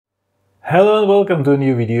Hello and welcome to a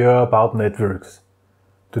new video about networks.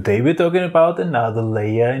 Today we're talking about another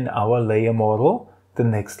layer in our layer model. The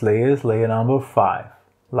next layer is layer number 5.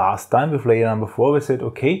 Last time with layer number 4 we said,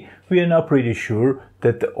 okay, we are now pretty sure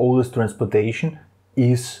that the oldest transportation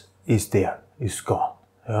is gone.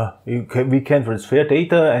 We can transfer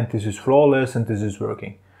data and this is flawless and this is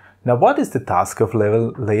working. Now what is the task of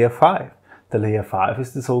layer 5? The layer 5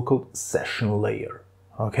 is the so-called session layer.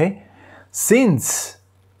 Okay? Since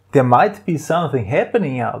there might be something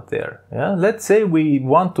happening out there. Let's say we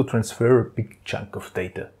want to transfer a big chunk of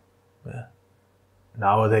data.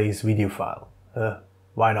 Nowadays, video file.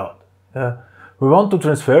 Why not? We want to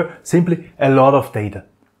transfer simply a lot of data.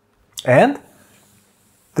 And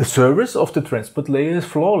the service of the transport layer is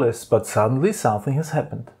flawless, but suddenly something has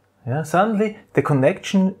happened. Suddenly the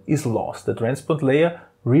connection is lost. The transport layer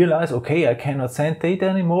realizes, okay, I cannot send data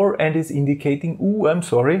anymore, and is indicating, ooh, I'm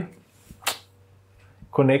sorry,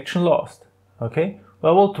 connection lost. Okay,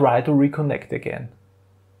 well, we'll try to reconnect again.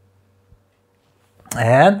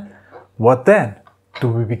 And what then? Do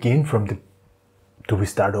we begin from do we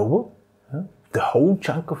start over? The whole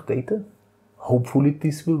chunk of data? Hopefully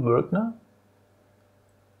this will work now.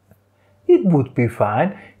 It would be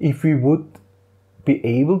fine if we would be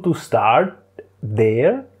able to start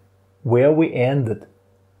there where we ended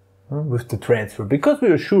with the transfer, because we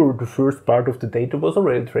are sure the first part of the data was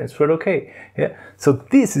already transferred. Okay, so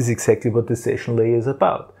this is exactly what the session layer is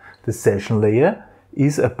about. The session layer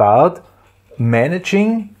is about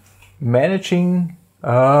managing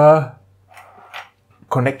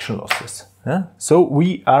connection losses. So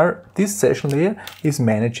this session layer is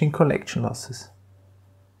managing connection losses.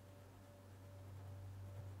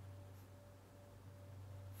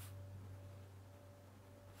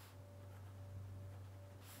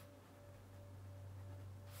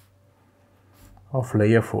 Of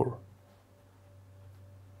layer 4.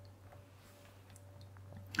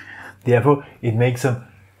 Therefore, it makes some,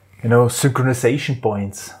 synchronization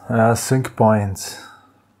points, sync points,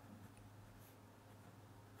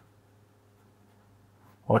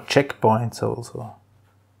 or checkpoints also.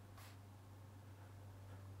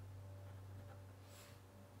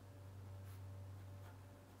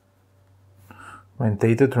 When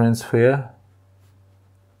data transfer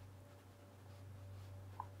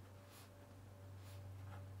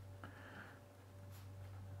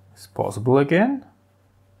is possible again,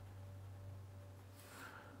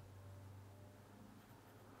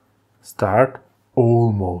 start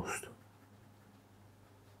almost.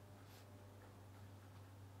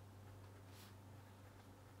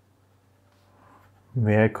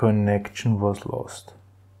 Where connection was lost.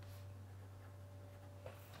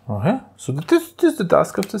 Okay, so this is the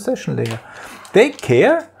task of the session layer. Take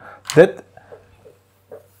care that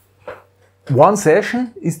one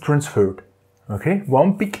session is transferred. Okay,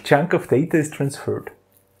 one big chunk of data is transferred.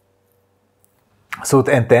 So,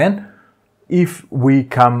 and then if we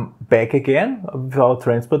come back again, if our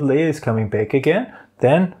transport layer is coming back again,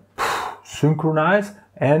 then synchronize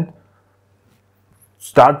and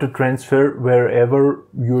start the transfer wherever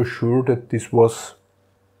you're sure that this was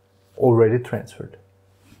already transferred.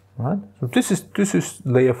 Right? So this is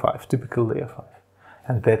layer 5, typical layer 5.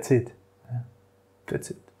 And that's it.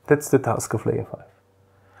 That's it. That's the task of layer 5.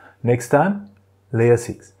 Next time, layer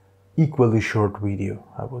 6. Equally short video,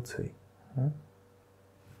 I would say.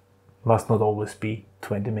 Must not always be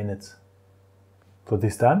 20 minutes. For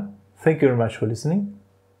this time, thank you very much for listening.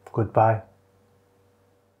 Goodbye.